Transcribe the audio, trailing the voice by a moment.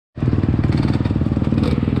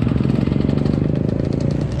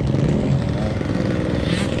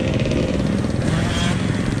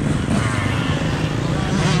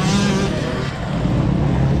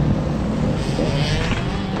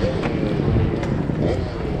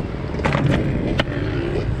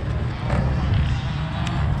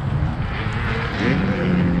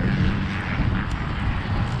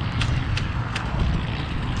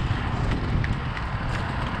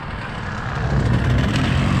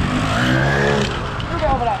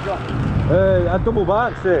I double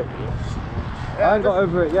backed it. I ain't got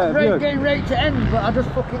over it yet. I'm getting ready to end, but I just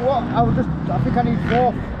fucking what? I think I need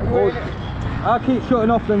 4. I keep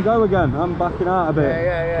shutting off then go again. I'm backing out a bit.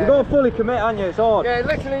 Yeah. You got to fully commit, haven't you? It's hard. Yeah,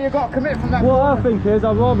 literally you got to commit from that What corner. I think is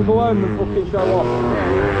I'd rather go home than fucking show off.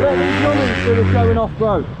 Let these youngins do the showing off,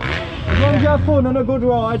 bro. As long as you have fun and a good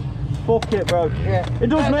ride, fuck it, bro. Yeah. It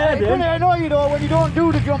does me head in. It annoy you though when you don't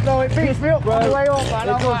do the jump though. It beats me up on the way up, man.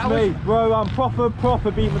 It does me, bro. I'm proper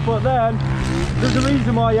beating the foot. Then there's a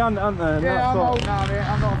reason why you ain't there. Yeah, I'm old now, mate.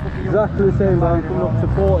 I'm not fucking young. Exactly the same, man. Coming up to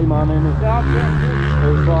 40, man. And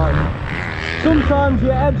it's like sometimes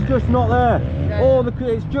your head's just not there. Or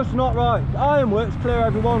it's just not right. Ironworks clear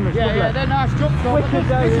everyone. Yeah, they're nice jumps though. Wicked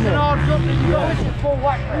day, this is an hard jump. You got this is full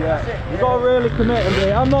whack, mate. That's it. You got to really commit and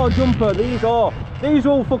be. I'm not a jumper. These are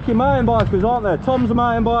all fucking mountain bikers, aren't they? Tom's a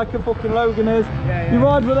mountain biker. Fucking Logan is. Yeah. You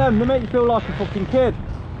ride with them, they make you feel like a fucking kid.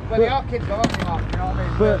 Well, they are kids though, aren't they, Mark? You know what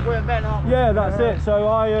I mean? We're men, aren't we? Yeah, that's it. So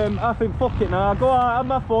I think fuck it now. Go out, have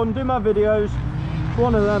my fun, do my videos. It's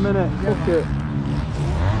one of them, innit? Fuck it.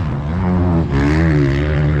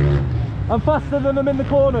 I'm faster than them in the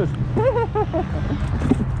corners.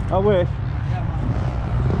 I wish.